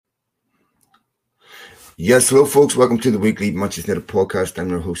Yes, hello, folks. Welcome to the weekly Manchester United podcast.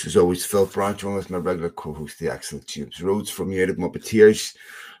 I'm your host, as always, Phil Branch, joined with my regular co-host, the excellent James Rhodes from United Muppetiers.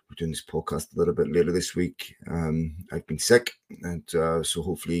 We're doing this podcast a little bit later this week. I've been sick, and so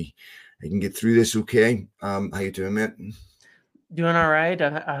hopefully I can get through this okay. How you doing, mate? Doing all right.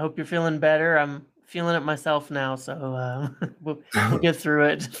 I hope you're feeling better. I'm feeling it myself now, so we'll get through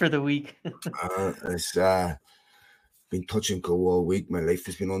it for the week. It's been touch and go all week. My life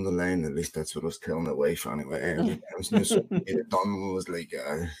has been on the line. At least that's what I was telling the wife anyway. Every time something get done was like,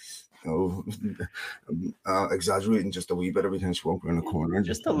 exaggerating just a wee bit every time she walked around the corner.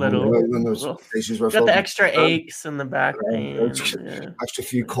 Just a little. When those dishes were Got filled, the extra aches and the back pain. extra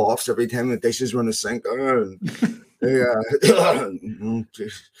few coughs every time the dishes were in the sink.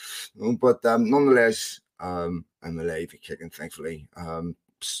 But nonetheless, I'm alive and kicking, thankfully.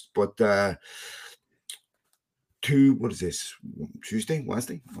 What is this? Tuesday,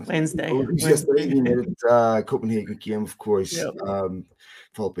 Wednesday. Yesterday, United Copenhagen game, of course. Yep.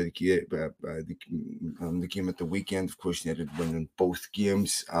 Followed by the game at the weekend. Of course, United winning both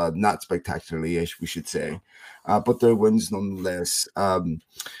games. Not spectacularly, we should say, but their wins nonetheless.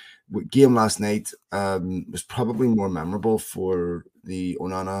 Game last night was probably more memorable for the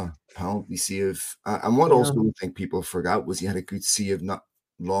Onana penalty save, and what also I think people forgot was he had a good save not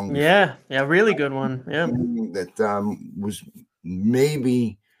long before. Yeah, really good one. Yeah, that was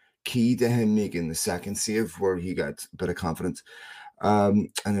maybe key to him making the second save where he got a bit of confidence,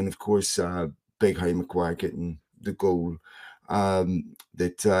 and then of course Big Harry Maguire getting the goal.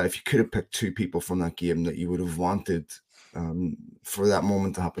 That if you could have picked two people from that game that you would have wanted for that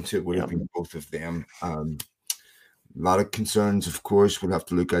moment to happen to, it would have been both of them. A lot of concerns, of course. We'll have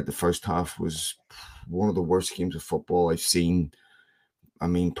to look at the first half was one of the worst games of football I've seen. I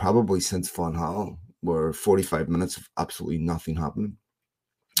mean, probably since Van Gaal, where 45 minutes of absolutely nothing happening.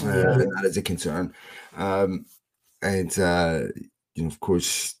 And that is a concern. And of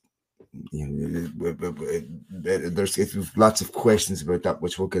course, there's lots of questions about that,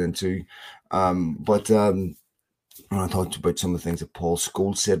 which we'll get into. But I talked about some of the things that Paul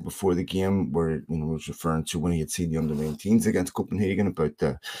Scholes said before the game, where was referring to when he had seen the under-19s against Copenhagen about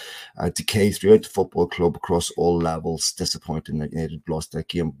the decay throughout the football club across all levels. Disappointing that United lost that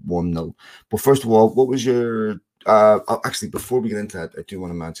game 1-0. But first of all, what was your actually, before we get into that, I do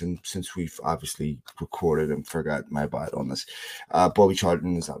want to mention, since we've obviously recorded and forgot, my bad on this, Bobby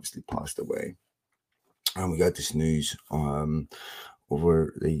Charlton has obviously passed away, and we got this news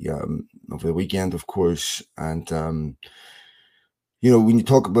over the weekend, of course. And when you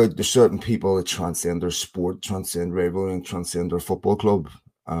talk about the certain people that transcend their sport, transcend rivalry, and transcend their football club,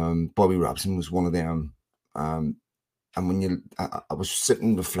 Bobby Robson was one of them. And when I was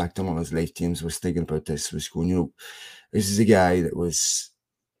sitting reflecting on his life, James, I was thinking about this. I was going, this is a guy that was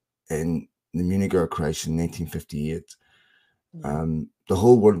in the Munich air crash in 1958. The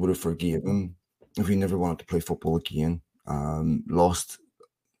whole world would have forgiven him if he never wanted to play football again. Lost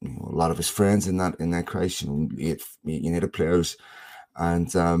a lot of his friends in that crash, United players,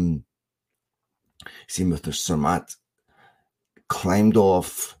 and seen with Sir Matt climbed out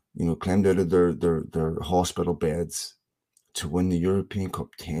of their hospital beds to win the European Cup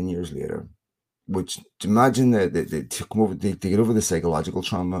 10 years later. Which, to imagine that they get over the psychological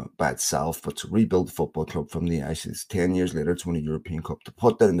trauma by itself, but to rebuild the football club from the ashes 10 years later to win a European Cup, to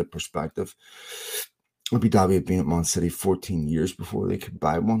put that into perspective, Abu Dhabi had been at Man City 14 years before they could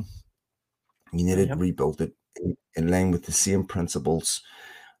buy one. United rebuilt it in line with the same principles.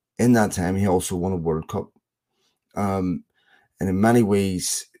 In that time, he also won a World Cup. And in many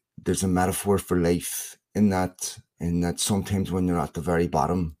ways, there's a metaphor for life in that sometimes when you're at the very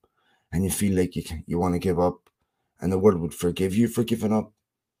bottom and you feel like you want to give up, and the world would forgive you for giving up,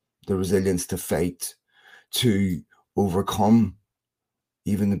 the resilience to fight, to overcome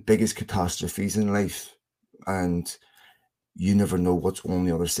even the biggest catastrophes in life. And you never know what's on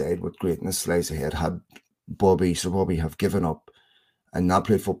the other side, what greatness lies ahead. Had Sir Bobby have given up and not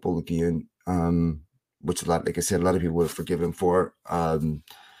played football again, which like I said, a lot of people would have forgiven him for, and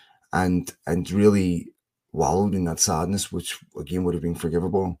really wallowed in that sadness, which again would have been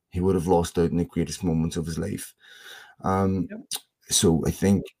forgivable. He would have lost out in the greatest moments of his life. So I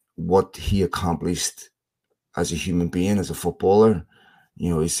think what he accomplished as a human being, as a footballer,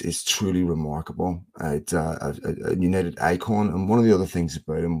 is truly remarkable. A United icon. And one of the other things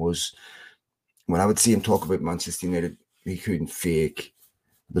about him was, when I would see him talk about Manchester United, he couldn't fake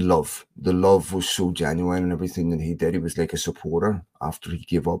the love. The love was so genuine, and everything that he did, he was like a supporter after he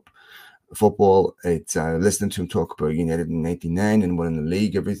gave up football. Listening to him talk about United in '99 and winning the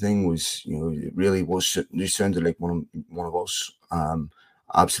league, everything was, it really was. He sounded like one of us.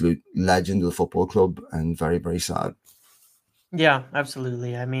 absolute legend of the football club, and very, very sad. Yeah,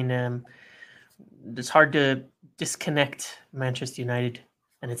 absolutely. I mean, it's hard to disconnect Manchester United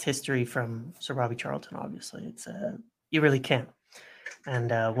and its history from Sir Bobby Charlton. Obviously, it's you really can't.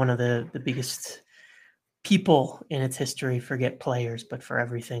 And one of the biggest people in its history, forget players, but for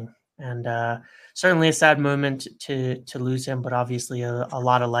everything. And certainly a sad moment to lose him, but obviously a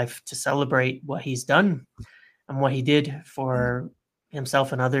lot of life to celebrate what he's done and what he did for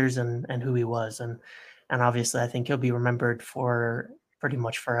himself and others, and who he was. And obviously, I think he'll be remembered for pretty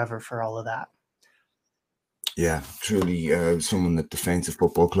much forever for all of that. Yeah, truly someone that defends the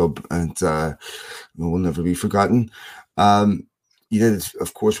football club and will never be forgotten. You did,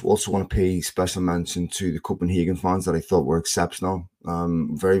 of course, also want to pay special mention to the Copenhagen fans that I thought were exceptional.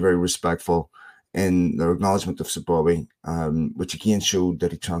 Very, very respectful in their acknowledgement of Sir Bobby, which again showed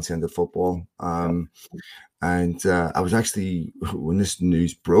that he transcended football. And I was actually, when this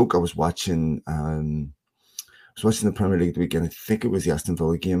news broke, I was watching the Premier League the weekend. I think it was the Aston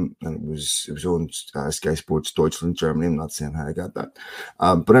Villa game, and it was on Sky Sports Deutschland, Germany. I'm not saying how I got that,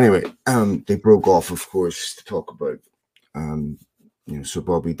 but anyway, they broke off, of course, to talk about Sir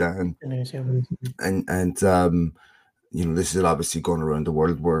Bobby dying, and this is obviously going around the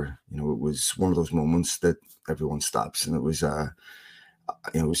world where it was one of those moments that everyone stops, and it was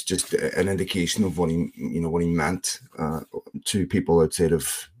it was just an indication of what he meant to people outside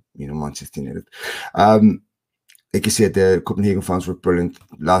of Manchester United. Like you said, the Copenhagen fans were brilliant.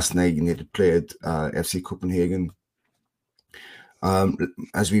 Last night, United played FC Copenhagen.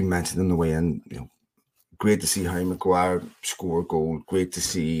 As we mentioned on the way in, great to see Harry Maguire score a goal. Great to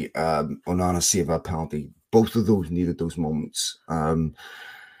see Onana save a penalty. Both of those needed those moments. What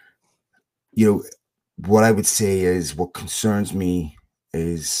I would say is what concerns me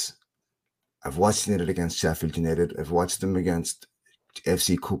is I've watched United against Sheffield United. I've watched them against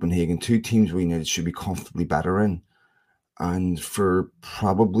FC Copenhagen, two teams where United should be comfortably better in. And for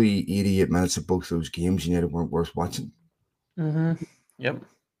probably 88 minutes of both those games, United weren't worth watching. Mm-hmm. Yep.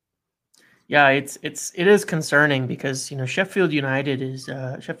 Yeah, it is concerning because Sheffield United is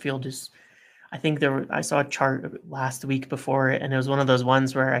Sheffield is. I think I saw a chart last week before it, and it was one of those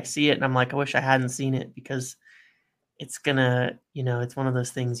ones where I see it and I'm like, I wish I hadn't seen it, because it's gonna, it's one of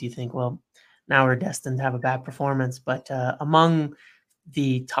those things you think, well, now we're destined to have a bad performance. But among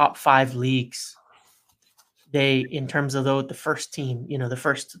the top 5 leagues, in terms of the first team, the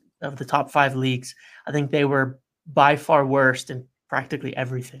first of the top 5 leagues, I think they were by far worst in practically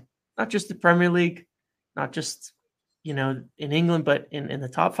everything. Not just the Premier League, not just, in England, but in the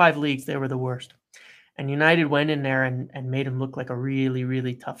top 5 leagues, they were the worst. And United went in there and made them look like a really,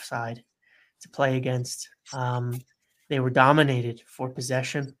 really tough side to play against. They were dominated for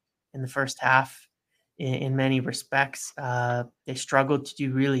possession in the first half in many respects. They struggled to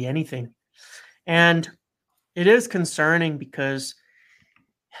do really anything. And it is concerning because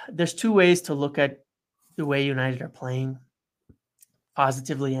there's 2 ways to look at the way United are playing,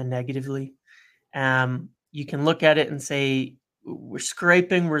 positively and negatively. You can look at it and say, we're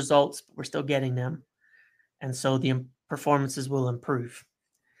scraping results, but we're still getting them. And so the performances will improve.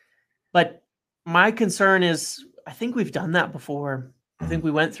 But my concern is, I think we've done that before. I think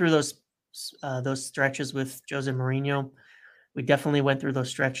we went through those stretches with Jose Mourinho. We definitely went through those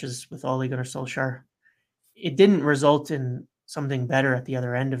stretches with Ole Gunnar Solskjaer. It didn't result in something better at the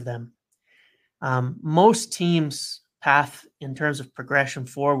other end of them. Most teams' path in terms of progression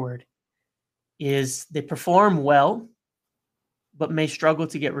forward is they perform well, but may struggle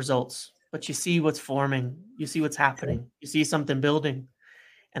to get results. But you see what's forming, you see what's happening, you see something building,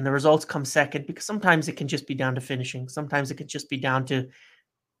 and the results come second, because sometimes it can just be down to finishing. Sometimes it could just be down to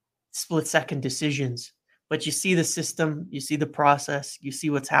split-second decisions. But you see the system, you see the process, you see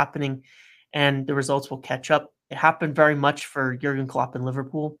what's happening, and the results will catch up. It happened very much for Jurgen Klopp in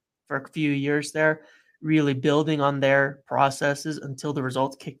Liverpool for a few years there, really building on their processes until the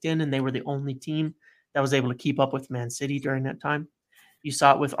results kicked in, and they were the only team that was able to keep up with Man City during that time. You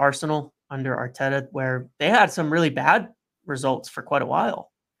saw it with Arsenal under Arteta, where they had some really bad results for quite a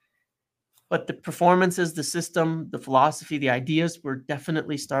while. But the performances, the system, the philosophy, the ideas were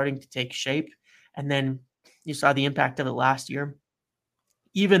definitely starting to take shape. And then you saw the impact of it last year.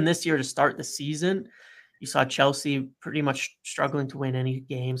 Even this year, to start the season, you saw Chelsea pretty much struggling to win any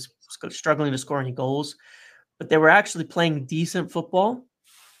games, struggling to score any goals. But they were actually playing decent football.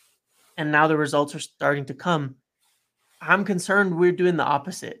 And now the results are starting to come. I'm concerned we're doing the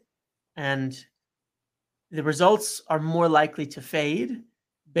opposite. And the results are more likely to fade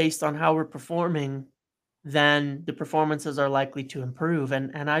based on how we're performing than the performances are likely to improve.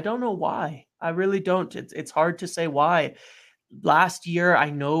 And I don't know why. I really don't. It's hard to say why. last year, I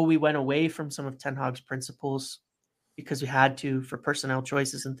know we went away from some of Ten Hag's principles because we had to for personnel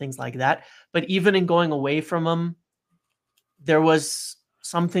choices and things like that. But even in going away from them, there was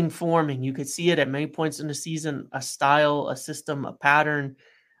something forming. You could see it at many points in the season, a style, a system, a pattern,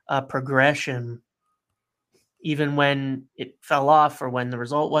 a progression, even when it fell off or when the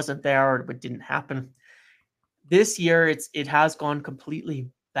result wasn't there or it didn't happen. This year, it has gone completely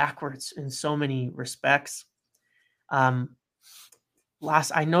backwards in so many respects. I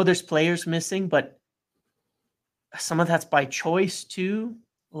know there's players missing, but some of that's by choice too.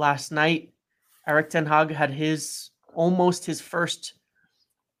 Last night, Erik ten Hag had almost his first.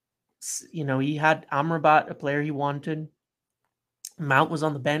 He had Amrabat, a player he wanted. Mount was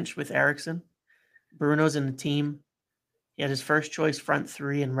on the bench with Eriksen. Bruno's in the team. He had his first choice front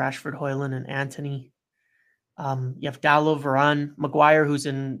three in Rashford, Højlund, and Antony. You have Dalot, Varane, Maguire, who's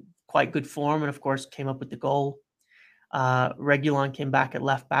in quite good form, and of course came up with the goal. Reguilon came back at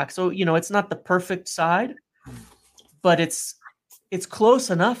left back. So, it's not the perfect side, but it's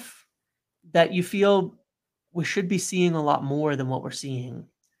close enough that you feel we should be seeing a lot more than what we're seeing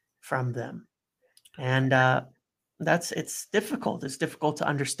from them. And it's difficult. It's difficult to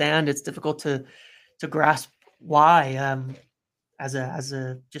understand. It's difficult to grasp why, as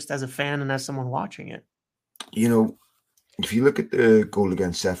a fan and as someone watching it. If you look at the goal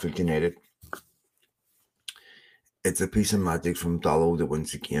against Sheffield United, it's a piece of magic from Dalot that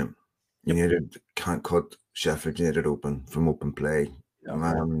wins the game. Yep. United can't cut Sheffield United open from open play.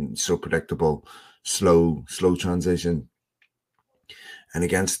 Yep. So predictable, slow transition. And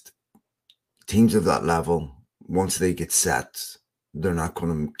against teams of that level, once they get set, they're not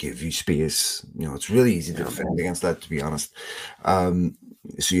going to give you space. It's really easy to defend against that, to be honest.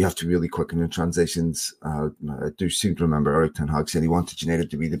 So you have to really quicken the transitions. I do seem to remember Erik ten Hag said he wanted United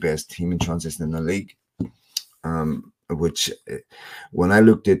to be the best team in transition in the league. Which, when I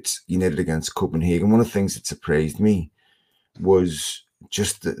looked at United against Copenhagen, one of the things that surprised me was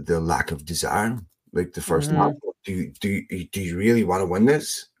just the lack of desire. Like the first half, do you really want to win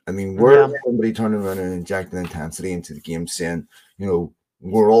this? I mean, we're somebody turning around and injecting intensity into the game, saying,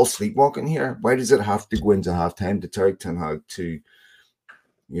 we're all sleepwalking here. Why does it have to go into halftime to Erik ten Hag to,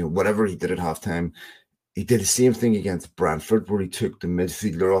 whatever he did at halftime? He did the same thing against Brentford, where he took the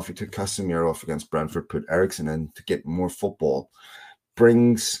midfielder off. He took Casemiro off against Brentford, put Eriksen in to get more football.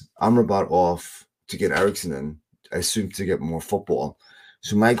 Brings Amrabat off to get Eriksen in, I assume, to get more football.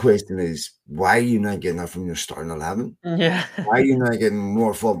 So my question is, why are you not getting that from your starting 11? Yeah. Why are you not getting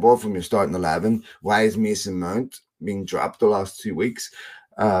more football from your starting 11? Why is Mason Mount being dropped the last 2 weeks?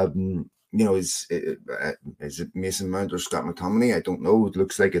 Is it Mason Mount or Scott McTominay? I don't know. It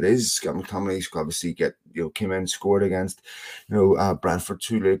looks like it is. Scott McTominay obviously came in, scored against Brentford,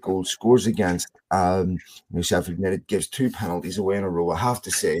 2 late goals, scores against Sheffield United, gives 2 penalties away in a row. I have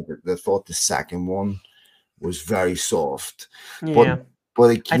to say that I thought the second one was very soft. Yeah.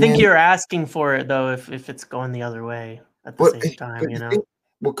 But again, I think you're asking for it though if it's going the other way at the same time.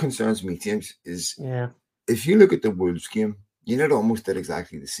 What concerns me, James, is yeah. If you look at the Wolves game, United almost did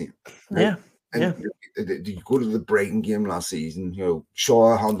exactly the same. Right? Yeah. You go to the Brighton game last season,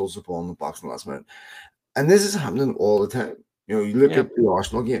 Shaw handles the ball in the box in the last minute. And this is happening all the time. You look at the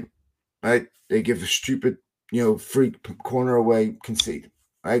Arsenal game, right? They give a stupid, freak corner away, concede,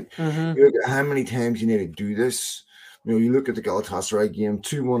 right? Mm-hmm. You look at how many times you need to do this. You look at the Galatasaray game,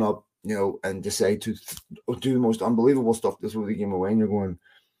 2-1 up, and decide to do the most unbelievable stuff this was the game away, and you're going,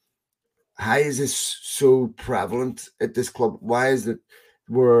 how is this so prevalent at this club? Why is it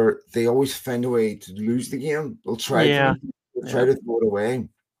where they always find a way to lose the game? They'll try to throw it away.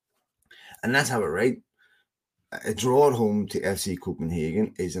 And that's how it right. A draw at home to FC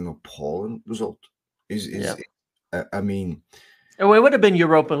Copenhagen is an appalling result. I mean, it would have been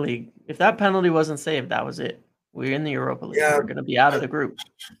Europa League. If that penalty wasn't saved, that was it. We're in the Europa League. We're going to be out of the group.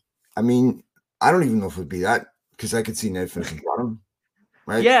 I mean, I don't even know if it'd be that, because I could see Ned finishing bottom.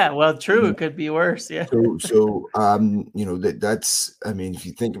 Right? Yeah, well, true. It could be worse. Yeah. So that's. I mean, if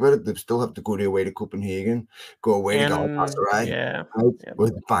you think about it, they still have to go away to Copenhagen, go away to Galatasaray,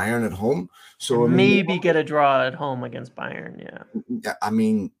 with Bayern at home. So maybe get a draw at home against Bayern. Yeah. I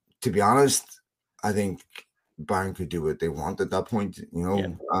mean, to be honest, I think Bayern could do what they want at that point.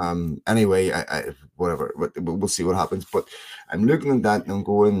 Anyway, whatever. But we'll see what happens. But I'm looking at that and I'm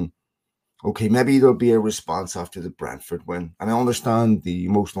going, okay, maybe there'll be a response after the Brentford win. And I understand the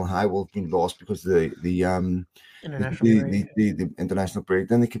emotional high will have been lost because of the international break.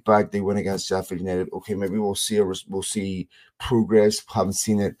 Then they get back, they win against Sheffield United. Okay, maybe we'll see progress. Haven't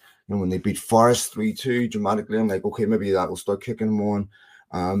seen it. When they beat Forest 3-2 dramatically, I'm like, okay, maybe that will start kicking them on.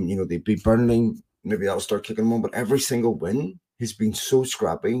 They beat Burnley maybe that'll start kicking them on. But every single win has been so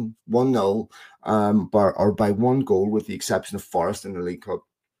scrappy, 1-0, by one goal, with the exception of Forest in the League Cup.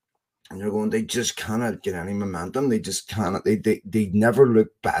 And you're going, they just cannot get any momentum. They just cannot. They never look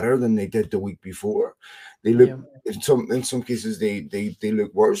better than they did the week before. They look in some cases they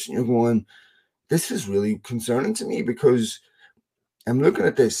look worse. And you're going, this is really concerning to me, because I'm looking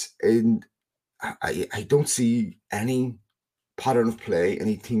at this and I don't see any pattern of play,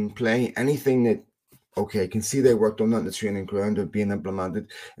 any team play, anything that, okay, I can see they worked on that in the training ground and being implemented.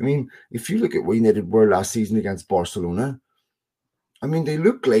 I mean, if you look at what United were last season against Barcelona, I mean, they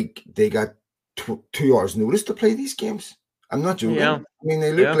look like they got 2 hours notice to play these games. I'm not joking. Yeah. I mean,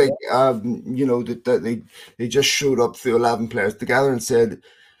 they look like, that they just showed up through 11 players together and said,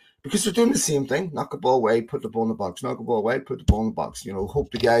 because they're doing the same thing: knock the ball away, put the ball in the box; knock the ball away, put the ball in the box.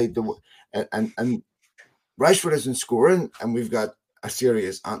 Hope the guy and Rashford isn't scoring, and we've got a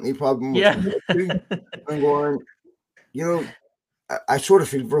serious Anthony problem. Which I'm going, I sort of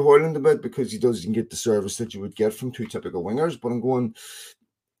feel for Hoyland a bit, because he doesn't get the service that you would get from two typical wingers. But I'm going,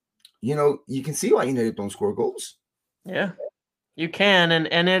 you can see why United don't score goals. Yeah, you can,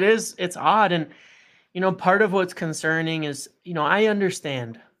 and it's odd, and part of what's concerning is, I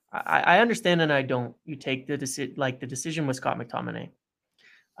understand, I understand, and I don't. You take the decision with Scott McTominay.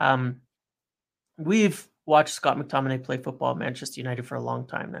 We've watched Scott McTominay play football at Manchester United for a long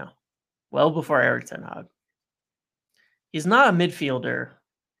time now, well before Erik ten Hag. He's not a midfielder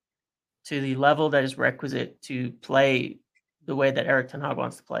to the level that is requisite to play the way that Erik ten Hag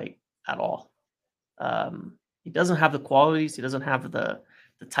wants to play at all. He doesn't have the qualities. He doesn't have the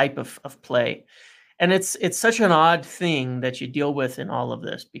type of play. And it's such an odd thing that you deal with in all of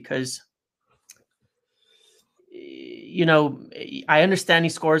this, because, I understand he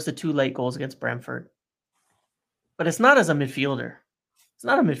scores the 2 late goals against Brentford, but it's not as a midfielder. It's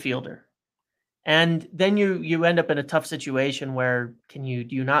not a midfielder. And then you end up in a tough situation where do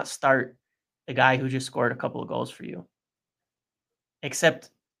you not start the guy who just scored a couple of goals for you? Except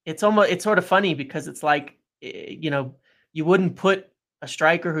it's sort of funny, because it's like, you wouldn't put a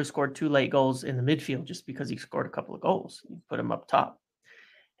striker who scored 2 late goals in the midfield just because he scored a couple of goals. You put him up top.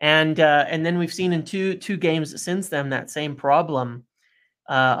 And then we've seen in two games since then that same problem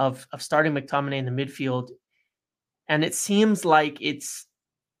of starting McTominay in the midfield. And it seems like it's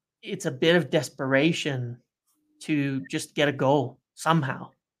a bit of desperation to just get a goal somehow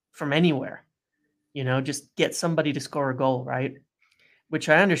from anywhere. Just get somebody to score a goal, right? Which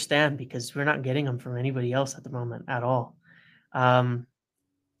I understand, because we're not getting them from anybody else at the moment at all.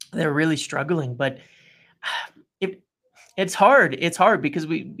 They're really struggling, but it's hard. It's hard because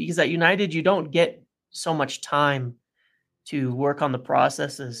at United, you don't get so much time to work on the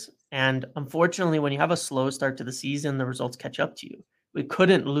processes. And unfortunately, when you have a slow start to the season, the results catch up to you. We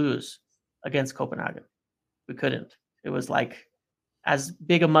couldn't lose against Copenhagen. We couldn't. It was like as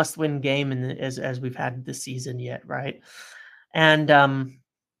big a must-win game as we've had this season yet, right? And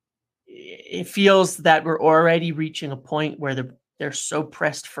it feels that we're already reaching a point where they're so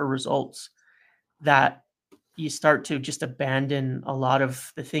pressed for results that you start to just abandon a lot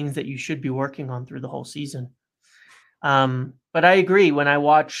of the things that you should be working on through the whole season. But I agree. When I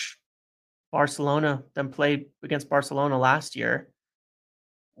watch Barcelona, them play against Barcelona last year,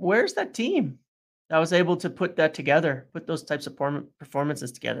 where's that team that was able to put that together, put those types of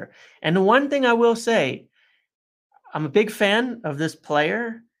performances together? And the one thing I will say, I'm a big fan of this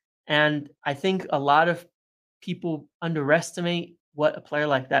player, and I think a lot of people underestimate what a player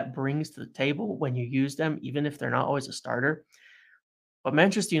like that brings to the table when you use them, even if they're not always a starter. But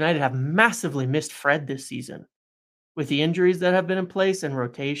Manchester United have massively missed Fred this season with the injuries that have been in place and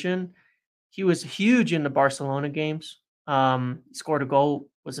rotation. He was huge in the Barcelona games. Scored a goal,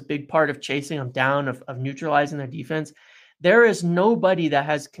 was a big part of chasing them down, of neutralizing their defense. There is nobody that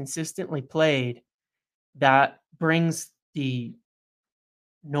has consistently played that brings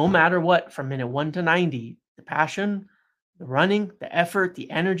no matter what, from minute 1 to 90, the passion, the running, the effort, the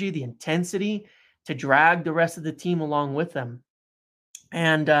energy, the intensity to drag the rest of the team along with them.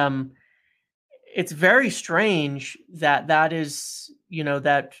 And it's very strange that is,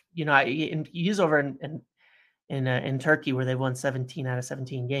 he's over in Turkey, where they won 17 out of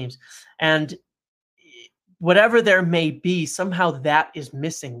 17 games. And whatever there may be, somehow that is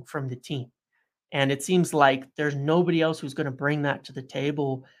missing from the team. And it seems like there's nobody else who's going to bring that to the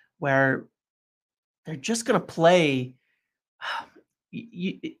table, where they're just going to play.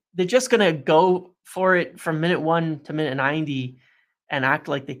 They're just going to go for it from minute 1 to minute 90 and act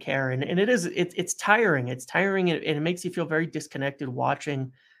like they care. And it's tiring. It's tiring. And it makes you feel very disconnected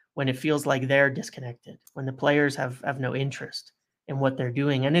watching, when it feels like they're disconnected, when the players have no interest. in what they're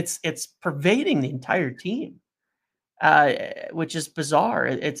doing, and it's pervading the entire team, which is bizarre.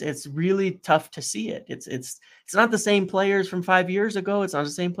 It's really tough to see it. It's not the same players from 5 years ago. It's not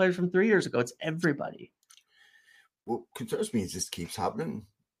the same players from 3 years ago. It's everybody. What concerns me is this keeps happening.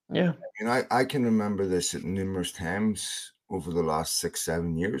 Yeah. And I can remember this at numerous times over the last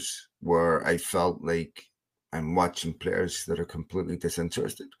 6-7 years where I felt like I'm watching players that are completely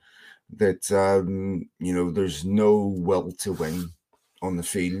disinterested. That there's no will to win on the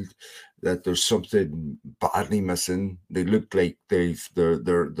field. That there's something badly missing. They look like they're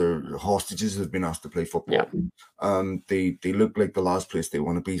hostages that have been asked to play football. Yeah. They look like the last place they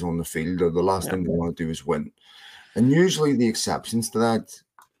want to be is on the field, or the last Yeah. thing they want to do is win. And usually the exceptions to that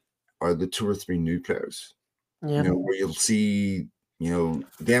are the 2 or 3 new players. Yeah. Where you'll see,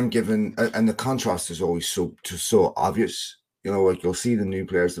 them given, and the contrast is always so obvious. Like you'll see the new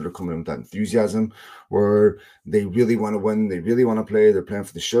players that are coming in with that enthusiasm, where they really want to win, they really want to play, they're playing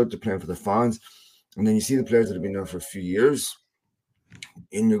for the shirt, they're playing for the fans. And then you see the players that have been there for a few years,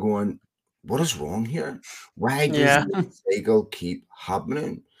 and you're going, what is wrong here? Why does this cycle keep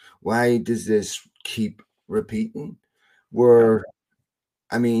happening? Why does this keep repeating? Where,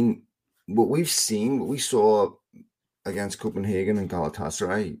 I mean, what we saw against Copenhagen and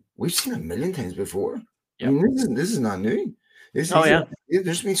Galatasaray, we've seen a million times before. Yep. I mean, this is not new.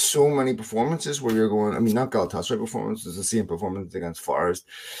 There's been so many performances where you're going, I mean, not Galatasaray performances, the same performance against Forest,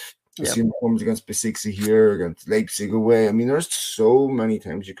 the same performance against Besiktas here, against Leipzig away. I mean, there's so many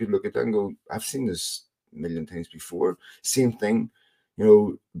times you could look at that and go, I've seen this a million times before. Same thing.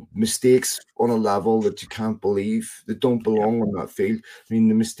 Mistakes on a level that you can't believe, that don't belong on that field. I mean,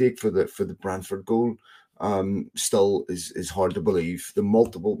 the mistake for the Brentford goal still is hard to believe. The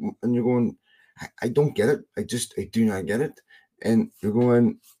multiple, and you're going, I don't get it. I do not get it. And you're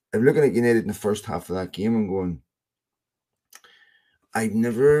going, I'm looking at United in the first half of that game and going, I've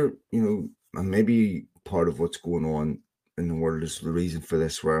never, and maybe part of what's going on in the world is the reason for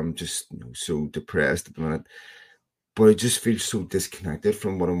this, where I'm just so depressed at the minute. But I just feel so disconnected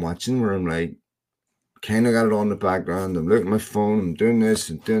from what I'm watching, where I'm like, kind of got it on the background. I'm looking at my phone, I'm doing this,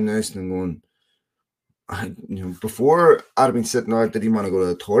 and I'm going, before I'd have been sitting there, I didn't want to go to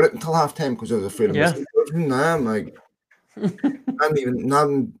the toilet until halftime because I was afraid of missing. Now I'm like,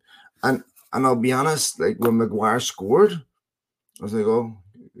 and I'll be honest, like when Maguire scored, I was like, oh,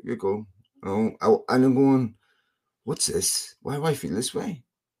 you go. And I'm going, what's this? Why do I feel this way?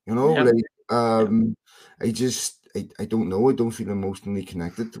 I don't know. I don't feel emotionally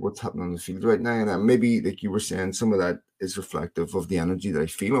connected to what's happening on the field right now. And maybe, like you were saying, some of that is reflective of the energy that I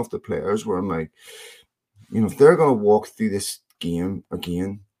feel off the players, where I'm like, if they're going to walk through this game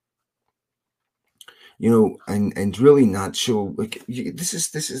again, and really not show, like, this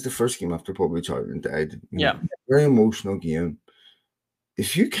is the first game after Bobby Charlton died. Very emotional game.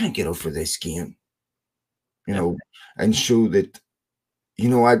 If you can't get over this game, and show that,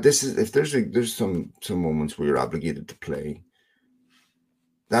 if there's some moments where you're obligated to play.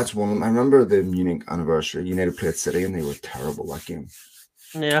 That's one of them. I remember the Munich anniversary. United played City and they were terrible that game.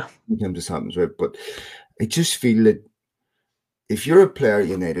 Yeah. Sometimes this happens, right? But I just feel that if you're a player at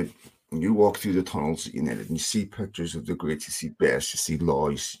United and you walk through the tunnels at United and you see pictures of the greats, you see Best, you see Law,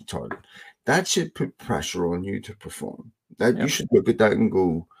 you see Charlton, that should put pressure on you to perform. You should look at that and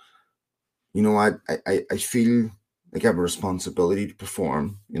go, I feel like I have a responsibility to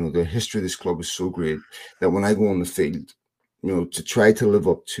perform. The history of this club is so great that when I go on the field, to try to live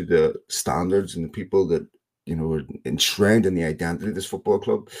up to the standards and the people that, are enshrined in the identity of this football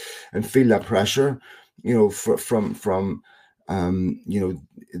club, and feel that pressure, from the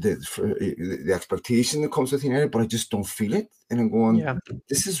expectation that comes with United, but I just don't feel it. And I'm going,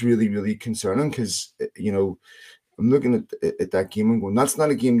 this is really, really concerning because, I'm looking at that game and going, that's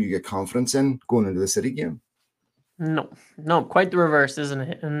not a game you get confidence in going into the City game. No, quite the reverse, isn't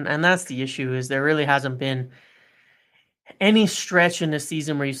it? And that's the issue, is there really hasn't been any stretch in the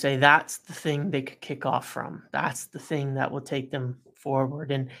season where you say that's the thing they could kick off from. That's the thing that will take them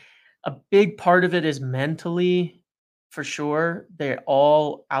forward. And a big part of it is mentally, for sure. They're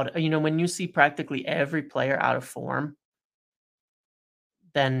all out. When you see practically every player out of form,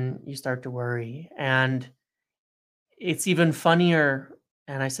 then you start to worry. And it's even funnier,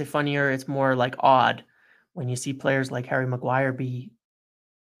 and I say funnier, it's more like odd, when you see players like Harry Maguire be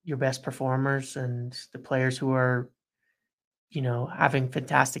your best performers and the players who are, having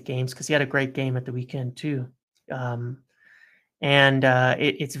fantastic games, because he had a great game at the weekend too.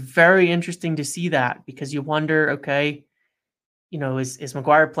 It's very interesting to see that, because you wonder, okay, is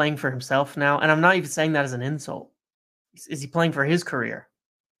Maguire playing for himself now? And I'm not even saying that as an insult. Is he playing for his career?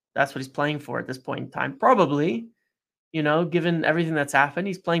 That's what he's playing for at this point in time. Probably. given everything that's happened.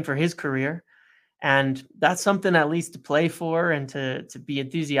 He's playing for his career, and that's something at least to play for and to be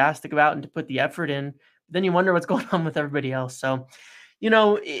enthusiastic about and to put the effort in. Then you wonder what's going on with everybody else. So,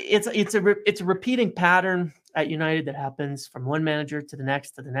 it's a repeating pattern at United that happens from one manager to the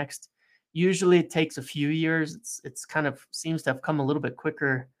next to the next. Usually it takes a few years. It's kind of seems to have come a little bit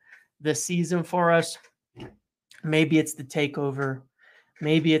quicker this season for us. Maybe it's the takeover.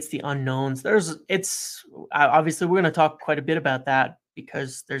 Maybe it's the unknowns. Obviously we're going to talk quite a bit about that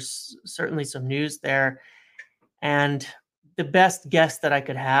because there's certainly some news there. And the best guess that I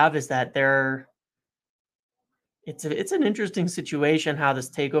could have is that it's an interesting situation how this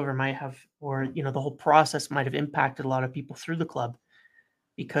takeover might have, or the whole process might have impacted a lot of people through the club,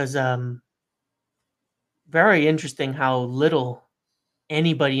 because very interesting how little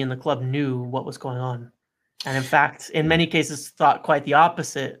anybody in the club knew what was going on, and in fact, in many cases, thought quite the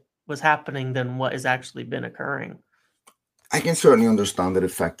opposite was happening than what has actually been occurring. I can certainly understand that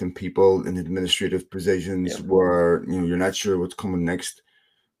affecting people in administrative positions where you're not sure what's coming next,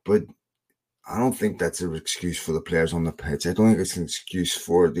 but I don't think that's an excuse for the players on the pitch. I don't think it's an excuse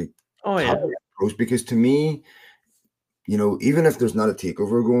for the pros, because to me, even if there's not a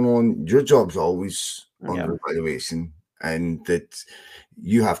takeover going on, your job's always under evaluation, and that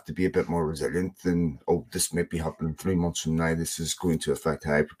you have to be a bit more resilient than, this might be happening 3 months from now. This is going to affect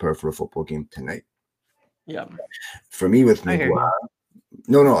how I prepare for a football game tonight. Yeah. For me with Maguire,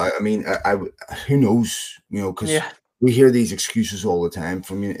 I mean, I who knows, because we hear these excuses all the time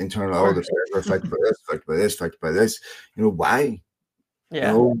from internal, the players are affected by this, affected by this, affected by this. Why?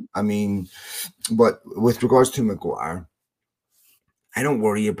 Yeah. I mean, but with regards to Maguire, I don't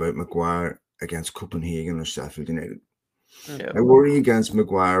worry about Maguire against Copenhagen or Sheffield United. I worry against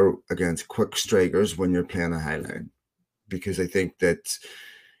Maguire against quick strikers when you're playing a high line, because I think that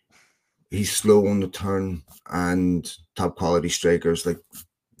he's slow on the turn, and top quality strikers like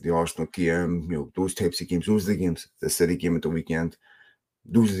the Arsenal game, those types of games, those are the games, the City game at the weekend,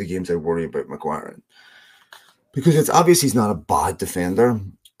 those are the games I worry about Maguire in. Because it's obvious he's not a bad defender,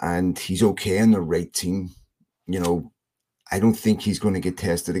 and he's okay in the right team. I don't think he's going to get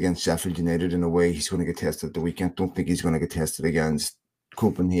tested against Sheffield United in a way he's going to get tested at the weekend. Don't think he's going to get tested against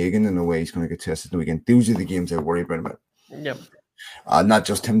Copenhagen in a way he's going to get tested at the weekend. Those are the games I worry about. Yep. Not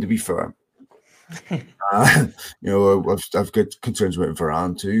just him, to be fair. I've got concerns about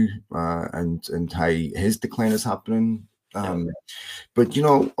Varane too, and how his decline is happening. But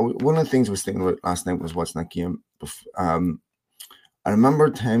one of the things I was thinking about last night was watching that game. I remember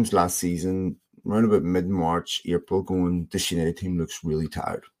times last season, around about mid-March, April, going, this United team looks really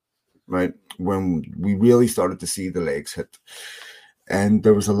tired, right? When we really started to see the legs hit. And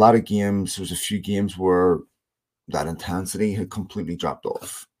there was a lot of games, there was a few games where that intensity had completely dropped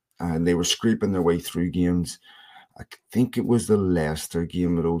off, and they were scraping their way through games. I think it was the Leicester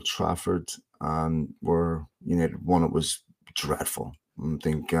game at Old Trafford, where United won. It was dreadful. I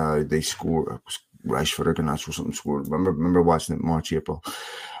think they scored, Rashford or Garnacho or something scored. Remember watching it March, April.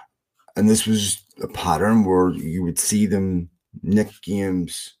 And this was a pattern where you would see them nick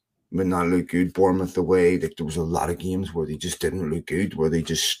games but not look good. Bournemouth away, there was a lot of games where they just didn't look good, where they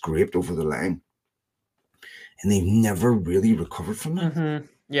just scraped over the line. And they've never really recovered from that. Mm-hmm.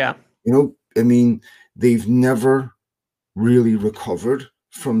 Yeah. They've never really recovered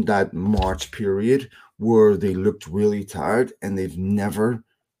from that March period where they looked really tired, and they've never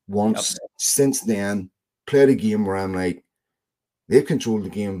once since then played a game where I'm like, they've controlled the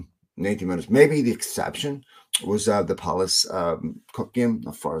game 90 minutes. Maybe the exception was the Palace Cup game.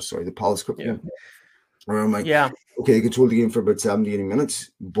 The Palace Cup game. Where I'm like, okay, they controlled the game for about 70, 80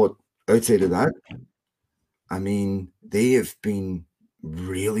 minutes. But outside of that, I mean, they have been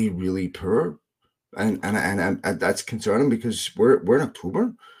really, really poor. And that's concerning, because we're in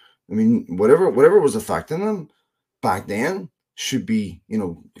October. I mean, whatever was affecting them back then should be,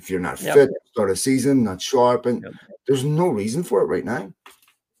 if you're not fit, start a season, not sharp, and there's no reason for it right now.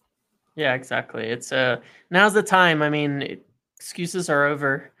 Yeah, exactly. It's now's the time. I mean, excuses are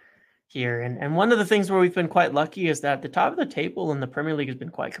over here, and one of the things where we've been quite lucky is that the top of the table in the Premier League has been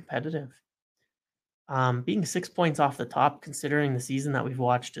quite competitive. Being 6 points off the top, considering the season that we've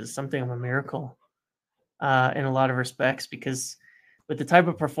watched, is something of a miracle in a lot of respects, because with the type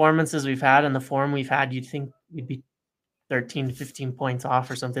of performances we've had and the form we've had, you'd think we'd be 13 to 15 points off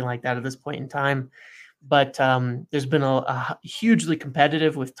or something like that at this point in time. But there's been a hugely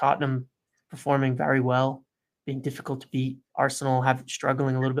competitive, with Tottenham performing very well, being difficult to beat. Arsenal have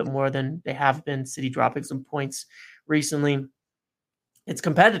struggling a little bit more than they have been. City dropping some points recently. It's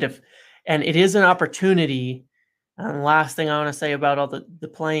competitive, and it is an opportunity. And the last thing I want to say about all the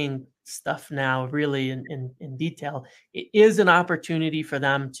playing stuff now really in detail, it is an opportunity for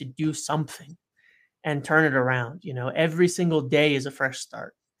them to do something and turn it around. Every single day is a fresh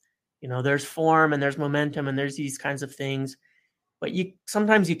start. There's form and there's momentum and there's these kinds of things, but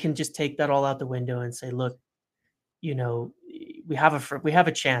sometimes you can just take that all out the window and say, look, we have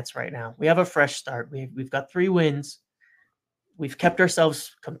a chance right now. We have a fresh start. We've got 3 wins. We've kept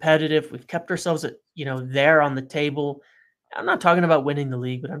ourselves competitive. We've kept ourselves there on the table. I'm not talking about winning the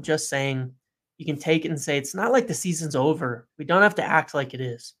league, but I'm just saying you can take it and say it's not like the season's over. We don't have to act like it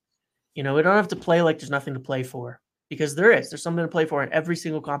is. We don't have to play like there's nothing to play for, because there's something to play for in every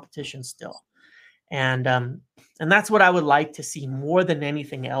single competition still. And that's what I would like to see more than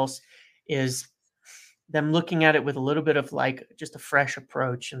anything else, is them looking at it with a little bit of like just a fresh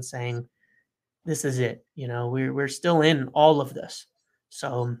approach and saying, this is it. We're still in all of this.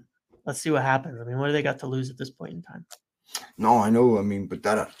 So let's see what happens. I mean, what do they got to lose at this point in time? No, I know. I mean, but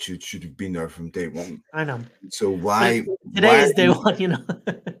that attitude should have been there from day one. I know. So why? Today is day one,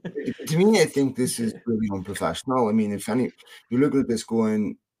 To me, I think this is really unprofessional. I mean, you're looking at this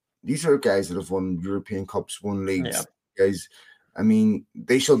going, these are guys that have won European Cups, won leagues. Yeah. Guys, I mean,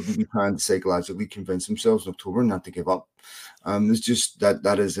 they should be trying to psychologically convince themselves in October not to give up. There's just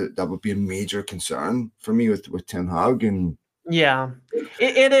that would be a major concern for me with Ten Hag. And yeah,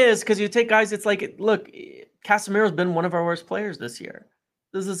 it is, because you take guys. It's like, look, Casemiro's been one of our worst players this year.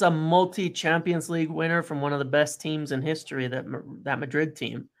 This is a multi-Champions League winner from one of the best teams in history, that Madrid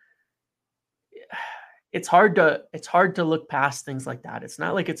team. It's hard to look past things like that. It's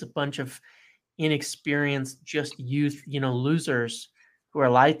not like it's a bunch of inexperienced, just youth, losers who are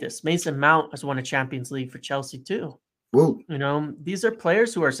like this. Mason Mount has won a Champions League for Chelsea too. Well, these are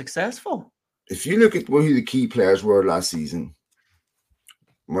players who are successful. If you look at who the key players were last season,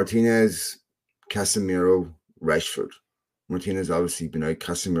 Martinez, Casemiro, Rashford. Martinez obviously been out.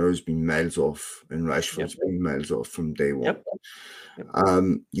 Casemiro's been miles off, and Rashford's been miles off from day one.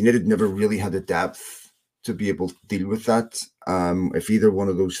 United never really had the depth to be able to deal with that. If either one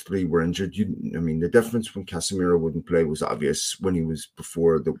of those 3 were injured, the difference when Casemiro wouldn't play was obvious when he was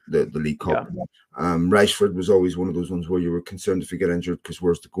before the League Cup. Yeah. Rashford was always one of those ones where you were concerned if he get injured, because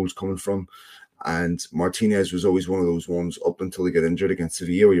where's the goals coming from? And Martinez was always one of those ones up until he got injured against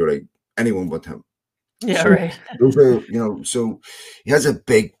Sevilla. You're like, anyone but him. Yeah, so, right. Those are, so he has a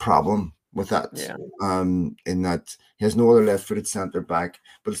big problem with that. Yeah. In that he has no other left-footed centre back,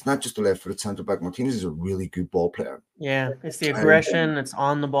 but it's not just a left-footed centre back. Martinez is a really good ball player. Yeah, it's the aggression, it's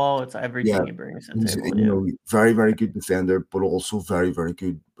on the ball, it's everything he brings to the table. Very, very good defender, but also very, very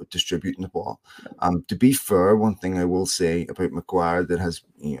good at distributing the ball. To be fair, one thing I will say about Maguire that has,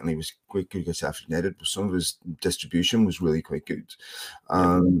 and he was quite good against Sheffield United, but some of his distribution was really quite good.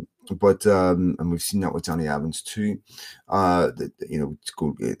 But and we've seen that with Johnny Evans too. It's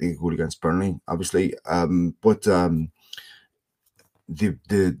goal against Burnley, obviously. But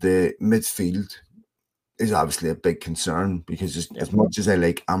the midfield is obviously a big concern, because as much as I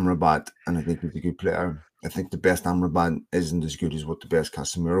like Amrabat and I think he's a good player, I think the best Amrabat isn't as good as what the best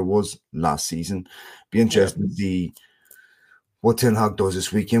Casemiro was last season. Be interested to see what Ten Hag does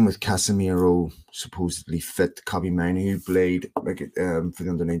this weekend with Casemiro supposedly fit. Kobbie Mainoo, who played for the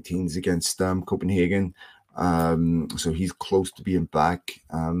under-19s against Copenhagen. So he's close to being back.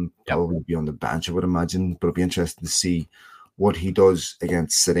 Probably be on the bench, I would imagine. But it'll be interesting to see what he does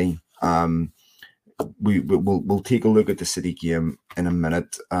against City. We'll take a look at the City game in a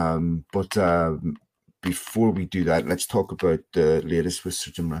minute. But before we do that, let's talk about the latest with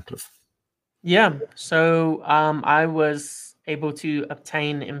Sir Jim Ratcliffe. Yeah. So I was able to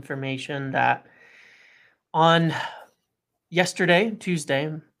obtain information that on yesterday,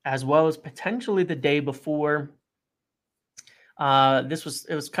 Tuesday, as well as potentially the day before, it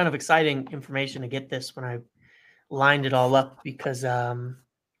was kind of exciting information to get this when I lined it all up, because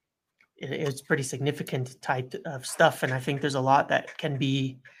it's pretty significant type of stuff, and I think there's a lot that can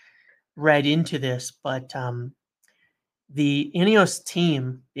be read into this. But the Ineos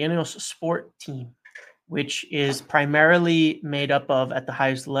team, the Ineos Sport team, which is primarily made up of, at the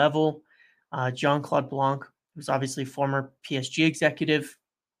highest level, Jean-Claude Blanc, who's obviously former PSG executive,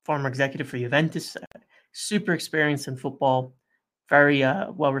 former executive for Juventus, super experienced in football, very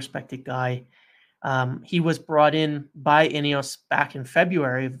well-respected guy. He was brought in by Ineos back in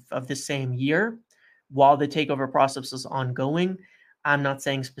February of the same year, while the takeover process was ongoing. I'm not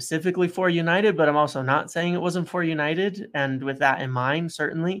saying specifically for United, but I'm also not saying it wasn't for United. And with that in mind,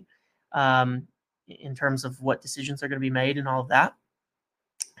 certainly, in terms of what decisions are going to be made and all of that.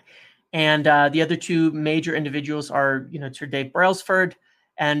 And the other 2 major individuals are, Sir Dave Brailsford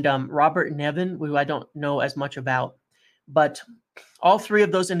and Robert Nevin, who I don't know as much about. But all three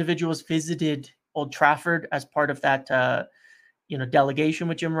of those individuals visited Old Trafford as part of that delegation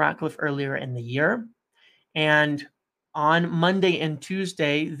with Jim Ratcliffe earlier in the year. And on Monday and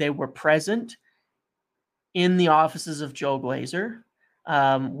Tuesday, they were present in the offices of Joel Glazer,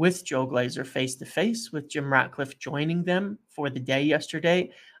 with Joel Glazer face-to-face, with Jim Ratcliffe joining them for the day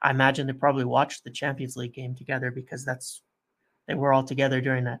yesterday. I imagine they probably watched the Champions League game together because they were all together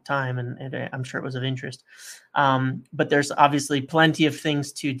during that time, and I'm sure it was of interest. But there's obviously plenty of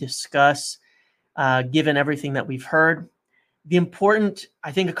things to discuss, given everything that we've heard.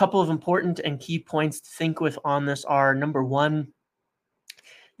 I think a couple of important and key points to think with on this are, number one,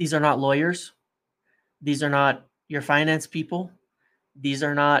 these are not lawyers. These are not your finance people. These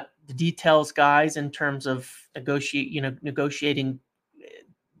are not the details guys in terms of negotiating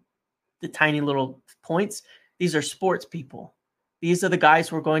the tiny little points. These are sports people. These are the guys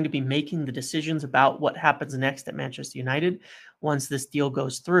who are going to be making the decisions about what happens next at Manchester United once this deal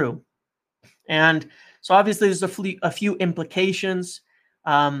goes through. And so obviously there's a few implications.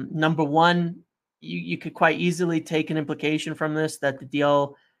 Number one, you could quite easily take an implication from this that the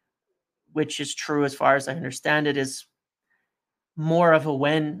deal, which is true as far as I understand it, is more of a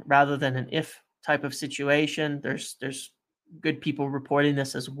when rather than an if type of situation. There's good people reporting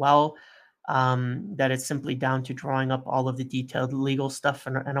this as well, that it's simply down to drawing up all of the detailed legal stuff.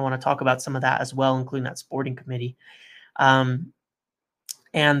 And I want to talk about some of that as well, including that sporting committee.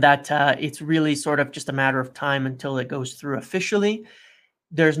 And that it's really sort of just a matter of time until it goes through officially.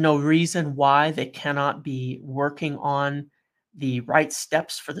 There's no reason why they cannot be working on the right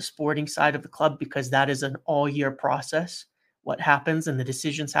steps for the sporting side of the club, because that is an all-year process. What happens, and the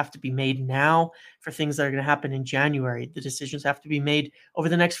decisions have to be made now for things that are going to happen in January. The decisions have to be made over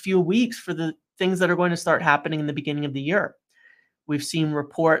the next few weeks for the things that are going to start happening in the beginning of the year. We've seen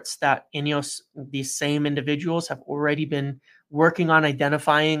reports that Ineos, these same individuals, have already been working on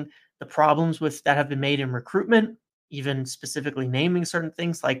identifying the problems that have been made in recruitment, even specifically naming certain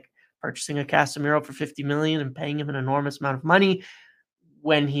things like purchasing a Casemiro for 50 million and paying him an enormous amount of money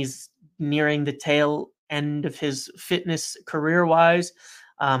when he's nearing the tail end of his fitness career-wise,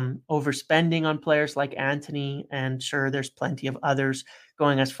 overspending on players like Antony, and sure, there's plenty of others,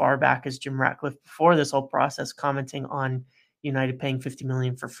 going as far back as Jim Ratcliffe before this whole process, commenting on United paying 50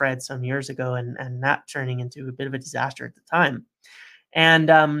 million for Fred some years ago, and that turning into a bit of a disaster at the time.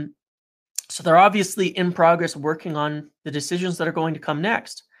 And so they're obviously in progress working on the decisions that are going to come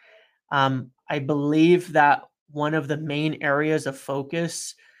next. I believe that one of the main areas of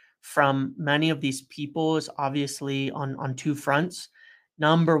focus from many of these people is obviously on two fronts.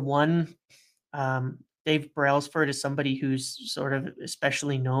 Number one, Dave Brailsford is somebody who's sort of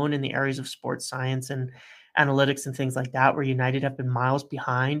especially known in the areas of sports science and analytics and things like that, where United have been miles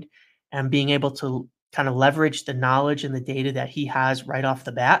behind, and being able to kind of leverage the knowledge and the data that he has right off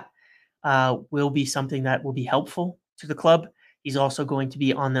the bat will be something that will be helpful to the club. He's also going to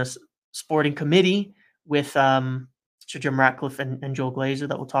be on this sporting committee with Sir Jim Ratcliffe and Joel Glazer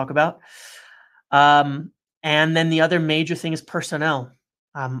that we'll talk about. And then the other major thing is personnel.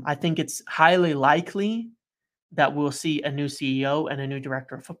 I think it's highly likely that we'll see a new CEO and a new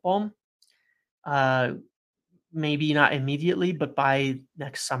director of football. Maybe not immediately, but by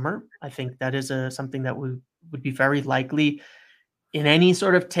next summer. I think that is something that would be very likely in any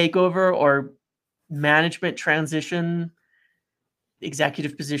sort of takeover or management transition.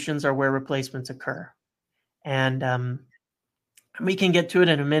 Executive positions are where replacements occur. And we can get to it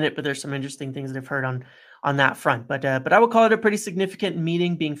in a minute, but there's some interesting things that I've heard on that front. But I would call it a pretty significant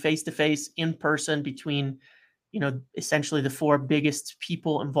meeting, being face-to-face in person between, essentially the four biggest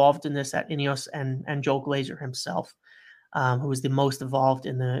people involved in this at Ineos and Joel Glazer himself, who was the most involved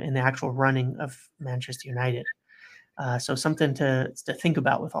in the actual running of Manchester United. So something to think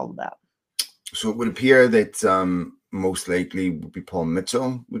about with all of that. So it would appear that most likely would be Paul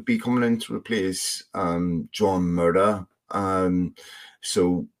Mitchell would be coming in to replace John Murda.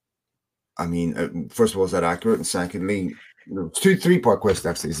 So, I mean, first of all, is that accurate? And secondly, three-part question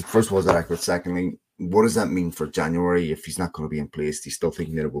actually. First of all, is that accurate? Secondly, what does that mean for January if he's not going to be in place? He's still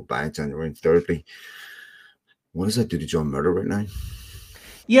thinking that it will buy January. And thirdly, what does that do to John Murda right now?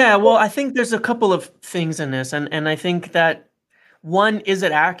 Yeah, well, I think there's a couple of things in this, and I think that one, is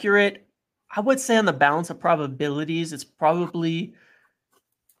it accurate? I would say on the balance of probabilities, it's probably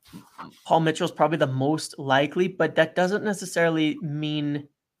Paul Mitchell's probably the most likely, but that doesn't necessarily mean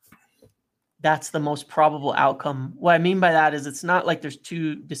that's the most probable outcome. What I mean by that is it's not like there's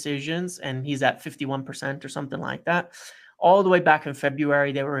two decisions and he's at 51% or something like that. All the way back in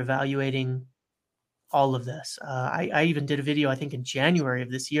February, they were evaluating all of this. I even did a video, I think in January of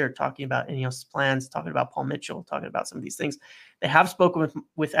this year, talking about Ineos' plans, talking about Paul Mitchell, talking about some of these things. They have spoken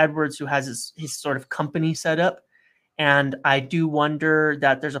with Edwards, who has his sort of company set up. And I do wonder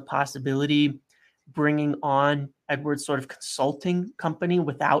that there's a possibility bringing on Edwards' sort of consulting company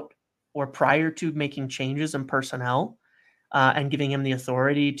without or prior to making changes in personnel and giving him the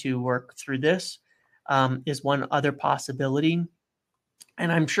authority to work through this is one other possibility.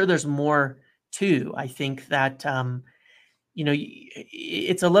 And I'm sure there's more too. I think that,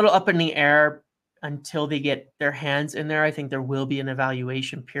 it's a little up in the air until they get their hands in there. I think there will be an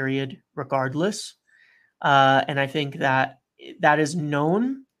evaluation period regardless. And I think that is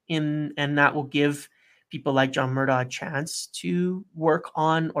known and that will give people like John Murtaugh a chance to work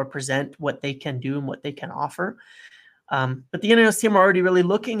on or present what they can do and what they can offer. But the Ineos team are already really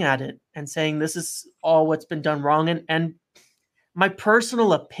looking at it and saying this is all what's been done wrong. And my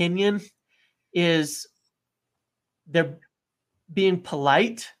personal opinion is they're being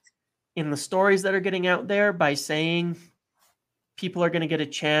polite in the stories that are getting out there by saying people are going to get a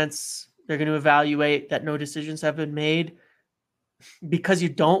chance. They're going to evaluate that no decisions have been made, because you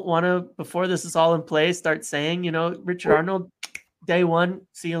don't want to, before this is all in place, start saying, Richard Arnold, day one,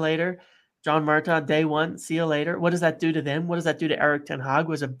 see you later. John Murtaugh, day one, see you later. What does that do to them? What does that do to Eric Ten Hag,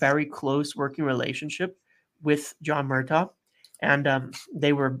 who has a very close working relationship with John Murtaugh? And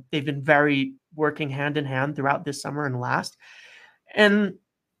they've been very working hand in hand throughout this summer and last. And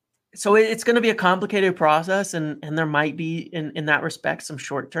so it's going to be a complicated process, and there might be in that respect some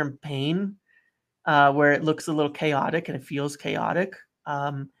short-term pain where it looks a little chaotic and it feels chaotic.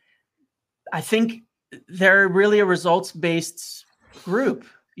 I think they're really a results-based group.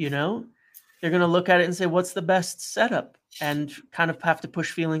 They're going to look at it and say, what's the best setup, and kind of have to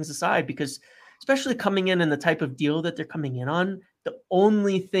push feelings aside, because especially coming in the type of deal that they're coming in on, the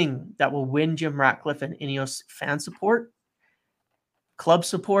only thing that will win Jim Ratcliffe and Ineos fan support, club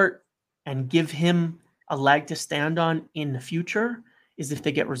support, and give him a leg to stand on in the future is if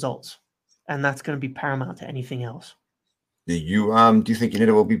they get results. And that's going to be paramount to anything else. Do you think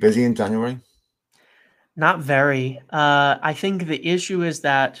United will be busy in January? Not very. I think the issue is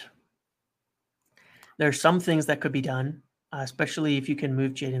that there's some things that could be done, especially if you can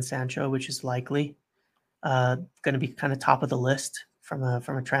move Jadon Sancho, which is likely going to be kind of top of the list from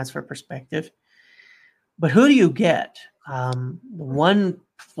a transfer perspective. But who do you get? There's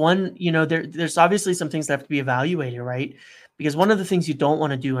obviously some things that have to be evaluated, right? Because one of the things you don't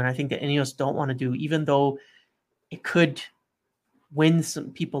want to do, and I think that Ineos don't want to do, even though it could win some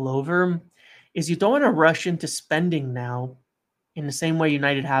people over, is you don't want to rush into spending now in the same way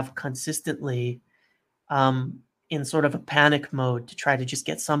United have consistently, in sort of a panic mode to try to just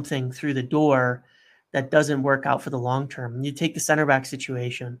get something through the door that doesn't work out for the long term. You take the center back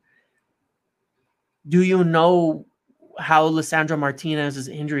situation. Do you know how Lisandro Martinez's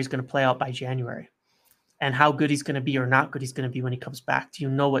injury is going to play out by January, and how good he's going to be or not good he's going to be when he comes back? Do you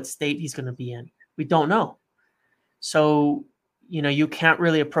know what state he's going to be in? We don't know. So, you can't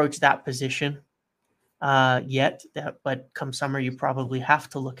really approach that position yet, but come summer, you probably have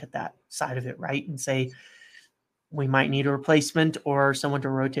to look at that side of it, right? And say, we might need a replacement or someone to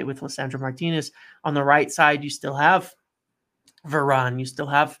rotate with Lisandro Martinez. On the right side, you still have Varane, you still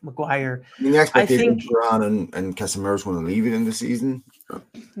have Maguire. I mean, the expectation Varane and Casemiro's going to leave it in the season.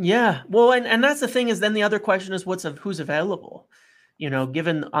 Yeah, well, and that's the thing is then the other question is who's available.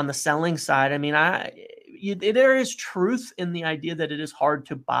 Given on the selling side, I mean, there is truth in the idea that it is hard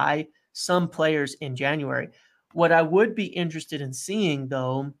to buy some players in January. What I would be interested in seeing,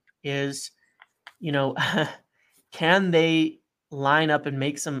 though, is, can they line up and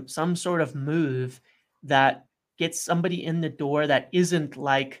make some sort of move that gets somebody in the door that isn't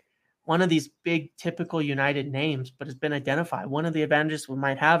like one of these big typical United names, but has been identified. One of the advantages we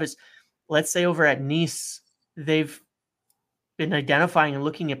might have is, let's say over at Nice, they've been identifying and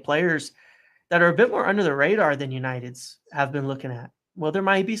looking at players that are a bit more under the radar than United's have been looking at. Well, there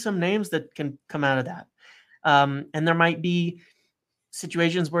might be some names that can come out of that. And there might be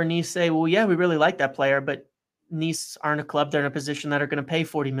situations where Nice say, well, yeah, we really like that player, but Nice aren't a club. They're in a position that are going to pay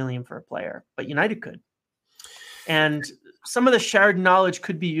 40 million for a player, but United could. And some of the shared knowledge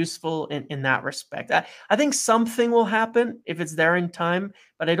could be useful in that respect. I think something will happen if it's there in time,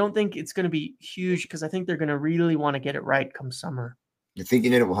 but I don't think it's going to be huge because I think they're going to really want to get it right come summer. You think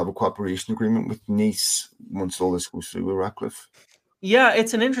United will have a cooperation agreement with Nice once all this goes through with Ratcliffe? Yeah,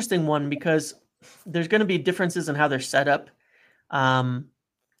 it's an interesting one because there's going to be differences in how they're set up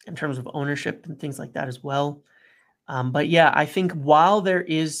in terms of ownership and things like that as well. But yeah, I think while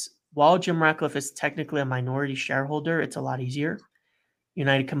Jim Ratcliffe is technically a minority shareholder, it's a lot easier.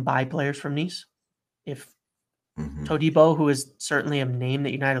 United can buy players from Nice. if Mm-hmm. Todibo, who is certainly a name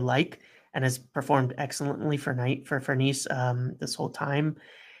that United like and has performed excellently for Nice this whole time,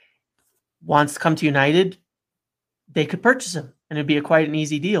 wants to come to United, they could purchase him, and it'd be quite an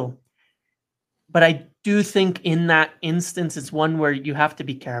easy deal. But I do think in that instance, it's one where you have to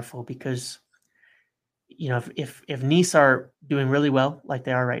be careful because, if Nice are doing really well, like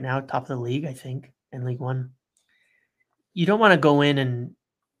they are right now, top of the league, I think, in League One, you don't want to go in and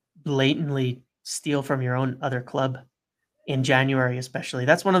blatantly steal from your own other club in January, especially.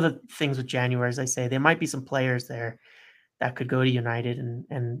 That's one of the things with January, as I say, there might be some players there that could go to United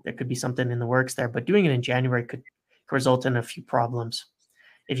and there could be something in the works there, but doing it in January could result in a few problems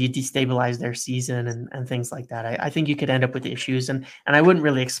if you destabilize their season and things like that. I think you could end up with issues, and I wouldn't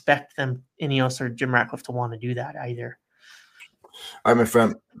really expect them, Ineos or Jim Ratcliffe, to want to do that either. All right, my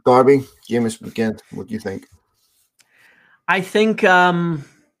friend. Derby, game this weekend. What do you think? I think I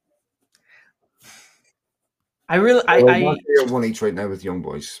have one each right now with young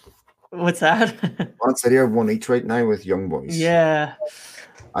boys. What's that? Man City have one each right now with young boys. Yeah.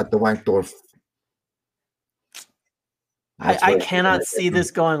 At the Wankdorf. I cannot see this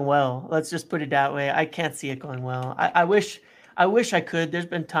going well. Let's just put it that way. I can't see it going well. I wish I could. There's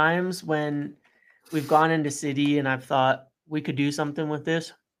been times when we've gone into City and I've thought we could do something with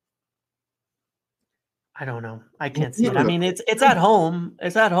this. I don't know. I can't see it. I mean, it's at home.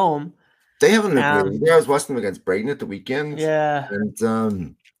 It's at home. They haven't looked really. I was watching them against Brighton at the weekend. Yeah.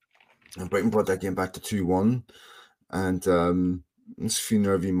 And Brighton brought that game back to 2-1. And there's a few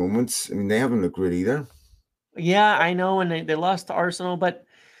nervy moments. I mean, they haven't looked good either. Yeah, I know, and they lost to Arsenal, but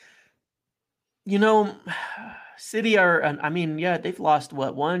City are. I mean, yeah, they've lost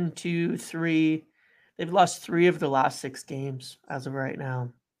what 1, 2, 3. They've lost 3 of the last 6 games as of right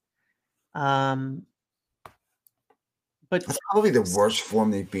now. But that's probably the worst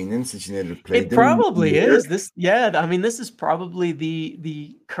form they've been in since United played. It probably is. This is probably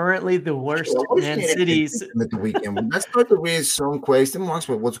the currently the worst Man City's at the weekend. That's not the raise some question marks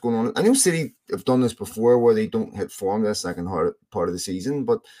about what's going on. I know City have done this before where they don't hit form the second part of the season,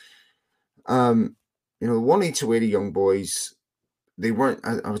 but 1-8 away to young boys. They weren't.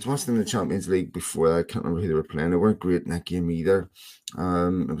 I was watching them in the Champions League before. I can't remember who they were playing. They weren't great in that game either.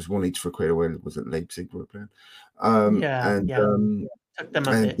 It was 1-8 for quite a while. Was it Leipzig they were playing? Took them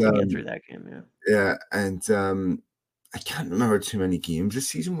a bit to get through that game. Yeah, and I can't remember too many games this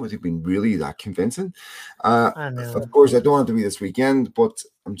season where they've been really that convincing. I know. Of course, I don't want it to be this weekend, but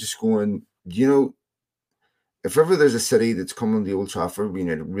I'm just going. If ever there's a city that's coming to Old Trafford, we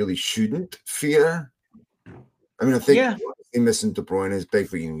really shouldn't fear. I mean, I think missing De Bruyne is big,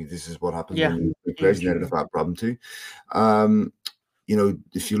 but this is what happens when you play United have that problem too.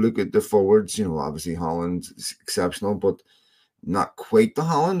 If you look at the forwards, obviously Holland is exceptional, but not quite the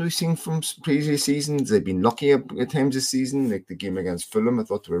Holland we've seen from previous seasons. They've been lucky at times this season, like the game against Fulham. I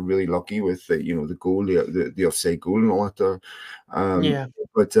thought they were really lucky with the goal, the offside goal and all that there.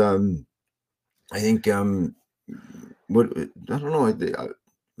 But I think I don't know.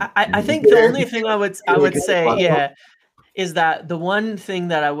 I think the only thing I would say, is that the one thing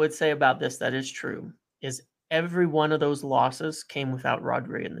that I would say about this that is true is every one of those losses came without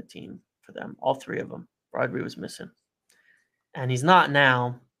Rodri in the team for them. All 3 of them. Rodri was missing. And he's not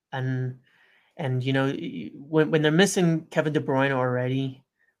now. And when they're missing Kevin De Bruyne already,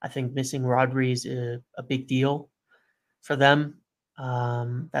 I think missing Rodri is a big deal for them.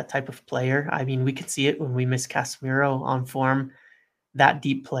 That type of player. I mean, we could see it when we miss Casemiro on form. That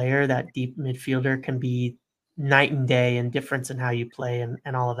deep player, that deep midfielder can be night and day and difference in how you play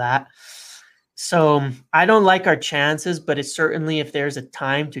and all of that. So I don't like our chances, but it's certainly, if there's a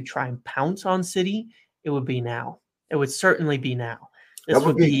time to try and pounce on City, it would be now. It would certainly be now. This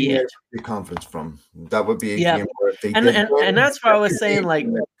would be it. The conference from that would be a game where if they and that's what I was saying. Like,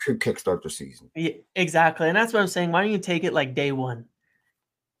 could kickstart the season. Yeah, exactly, and that's what I'm saying. Why don't you take it like day one?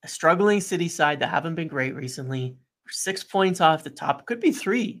 A struggling City side that haven't been great recently. 6 points off the top. Could be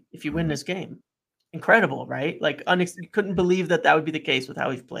 3 if you win this game. Incredible, right? Like, you couldn't believe that would be the case with how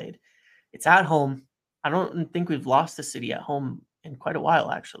we've played. It's at home. I don't think we've lost to City at home in quite a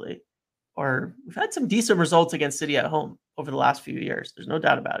while, actually. Or we've had some decent results against City at home over the last few years. There's no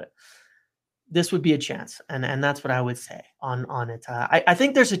doubt about it. This would be a chance, and that's what I would say on it. I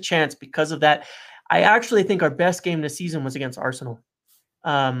think there's a chance because of that. I actually think our best game this season was against Arsenal.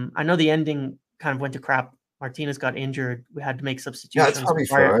 I know the ending kind of went to crap. Martinez got injured. We had to make substitutions. Yeah, it's probably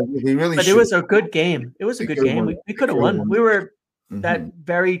fair. But it was a good game. It was a good game. We could have won. We were that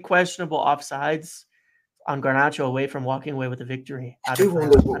very questionable offsides on Garnacho away from walking away with a victory. I do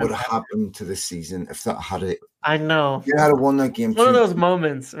wonder what would have happened to this season if that had it. I know. You had won that game. One of those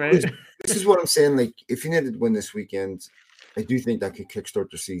moments, right? This is what I'm saying. Like, if United win this weekend, I do think that could kickstart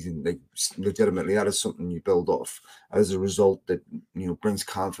the season. Like, legitimately, that is something you build off as a result that brings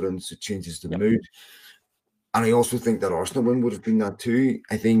confidence. It changes the mood. And I also think that Arsenal win would have been that too.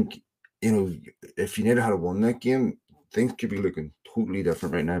 I think if United had won that game, things could be looking totally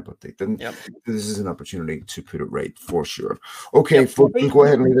different right now, but they didn't. Yep. This is an opportunity to put it right for sure. Okay, folks, we'll go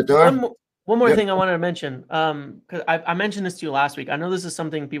ahead and leave it there. One more thing I wanted to mention, because I mentioned this to you last week. I know this is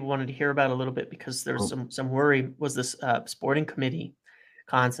something people wanted to hear about a little bit because there's some worry, was this sporting committee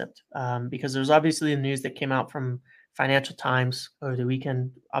concept, because there's obviously the news that came out from Financial Times over the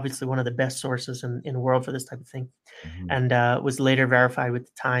weekend, obviously one of the best sources in the world for this type of thing, and was later verified with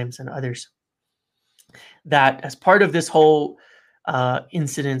the Times and others, that as part of this whole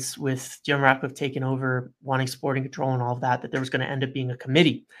incidents with Jim Ratcliffe taking over, wanting sporting control and all of that, that there was going to end up being a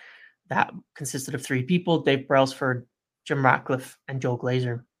committee that consisted of 3 people: Dave Brailsford, Jim Ratcliffe, and Joel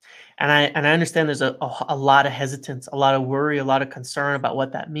Glazer. And I understand there's a lot of hesitance, a lot of worry, a lot of concern about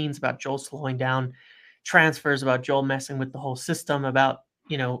what that means, about Joel slowing down transfers, about Joel messing with the whole system, about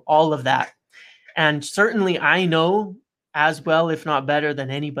all of that. And certainly I know as well, if not better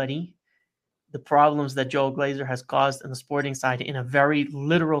than anybody, the problems that Joel Glazer has caused in the sporting side in a very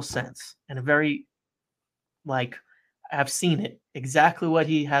literal sense, and a very, I've seen it, exactly what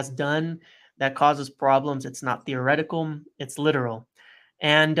he has done that causes problems. It's not theoretical, it's literal.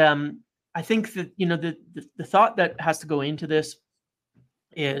 And I think that, the thought that has to go into this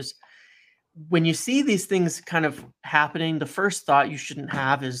is, when you see these things kind of happening, the first thought you shouldn't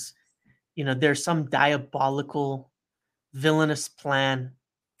have is, there's some diabolical, villainous plan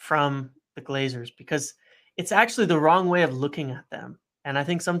from the Glazers, because it's actually the wrong way of looking at them. And I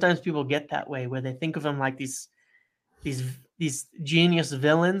think sometimes people get that way, where they think of them like these genius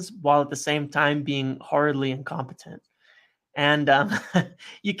villains, while at the same time being horridly incompetent. And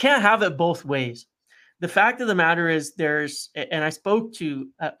you can't have it both ways. The fact of the matter is, and I spoke to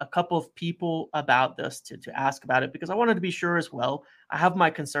a couple of people about this to ask about it, because I wanted to be sure as well. I have my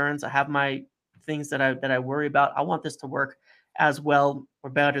concerns. I have my things that I worry about. I want this to work as well or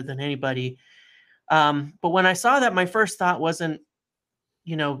better than anybody. But when I saw that, my first thought wasn't,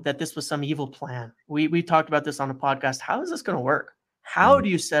 that this was some evil plan. We talked about this on the podcast. How is this going to work? How do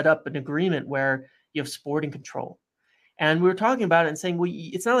you set up an agreement where you have sporting control? And we were talking about it and saying, well,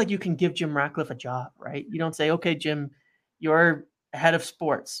 it's not like you can give Jim Ratcliffe a job, right? You don't say, okay, Jim, you're head of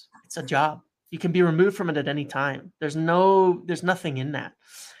sports. It's a job. You can be removed from it at any time. There's nothing in that.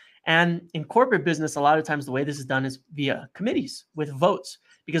 And in corporate business, a lot of times the way this is done is via committees with votes,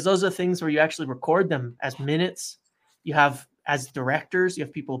 because those are things where you actually record them as minutes. You have, as directors, you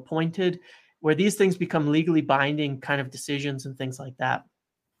have people appointed, where these things become legally binding kind of decisions and things like that.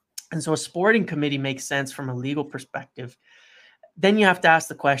 And so a sporting committee makes sense from a legal perspective. Then you have to ask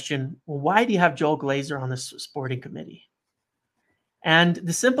the question, well, why do you have Joel Glazer on this sporting committee? And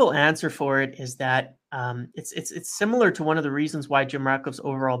the simple answer for it is that it's similar to one of the reasons why Jim Ratcliffe's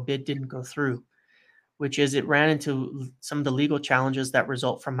overall bid didn't go through, which is it ran into some of the legal challenges that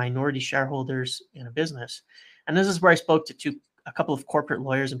result from minority shareholders in a business. And this is where I spoke to a couple of corporate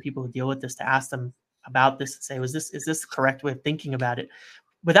lawyers and people who deal with this, to ask them about this and say, is this the correct way of thinking about it?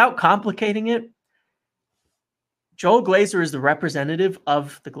 Without complicating it, Joel Glazer is the representative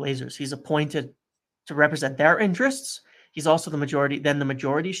of the Glazers. He's appointed to represent their interests. He's also the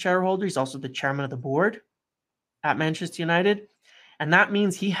majority shareholder. He's also the chairman of the board at Manchester United. And that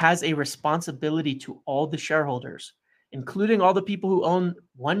means he has a responsibility to all the shareholders, including all the people who own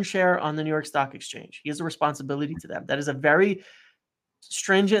one share on the New York Stock Exchange. He has a responsibility to them. That is a very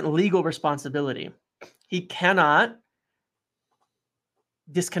stringent legal responsibility. He cannot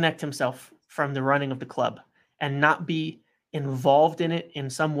disconnect himself from the running of the club and not be involved in it in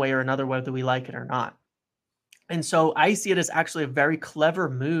some way or another, whether we like it or not. And so I see it as actually a very clever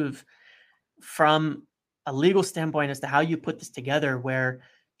move from a legal standpoint as to how you put this together, where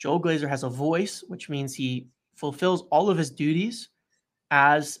Joel Glazer has a voice, which means he fulfills all of his duties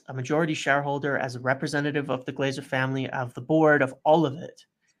as a majority shareholder, as a representative of the Glazer family, of the board, of all of it,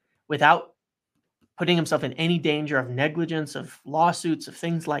 without putting himself in any danger of negligence, of lawsuits, of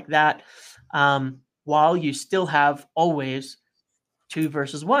things like that, while you still have always 2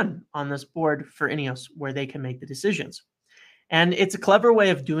 versus 1 on this board for Ineos, where they can make the decisions. And it's a clever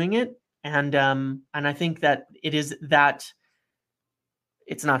way of doing it. And I think that it's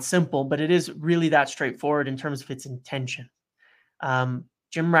not simple, but it is really that straightforward in terms of its intention.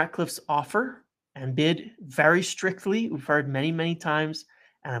 Jim Ratcliffe's offer and bid, very strictly, we've heard many, many times,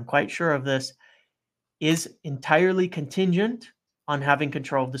 and I'm quite sure of this, is entirely contingent on having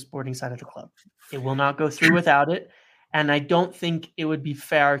control of the sporting side of the club. It will not go through without it. And I don't think it would be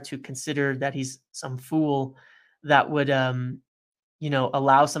fair to consider that he's some fool that would,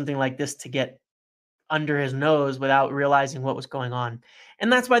 allow something like this to get under his nose without realizing what was going on.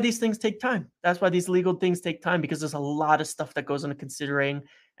 And that's why these things take time. That's why these legal things take time, because there's a lot of stuff that goes into considering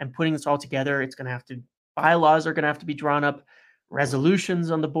and putting this all together. It's going to have to, bylaws are going to have to be drawn up. Resolutions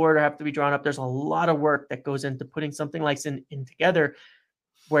on the board have to be drawn up. There's a lot of work that goes into putting something like this in together,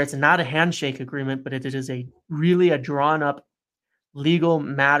 where it's not a handshake agreement, but it is really a drawn up legal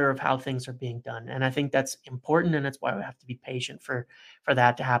matter of how things are being done. And I think that's important, and that's why we have to be patient for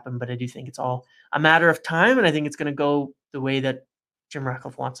that to happen. But I do think it's all a matter of time, and I think it's going to go the way that Jim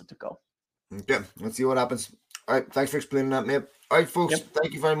Ratcliffe wants it to go. Okay, let's see what happens. All right, thanks for explaining that, mate. All right, folks,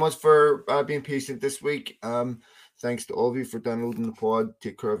 Thank you very much for being patient this week. Thanks to all of you for downloading the pod.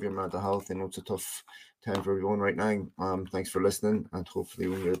 Take care of your mental health. I know it's a tough time for everyone right now. Thanks for listening, and hopefully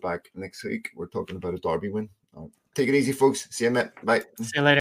when you're back next week, we're talking about a Derby win. Take it easy, folks. See you, mate. Bye. See you later.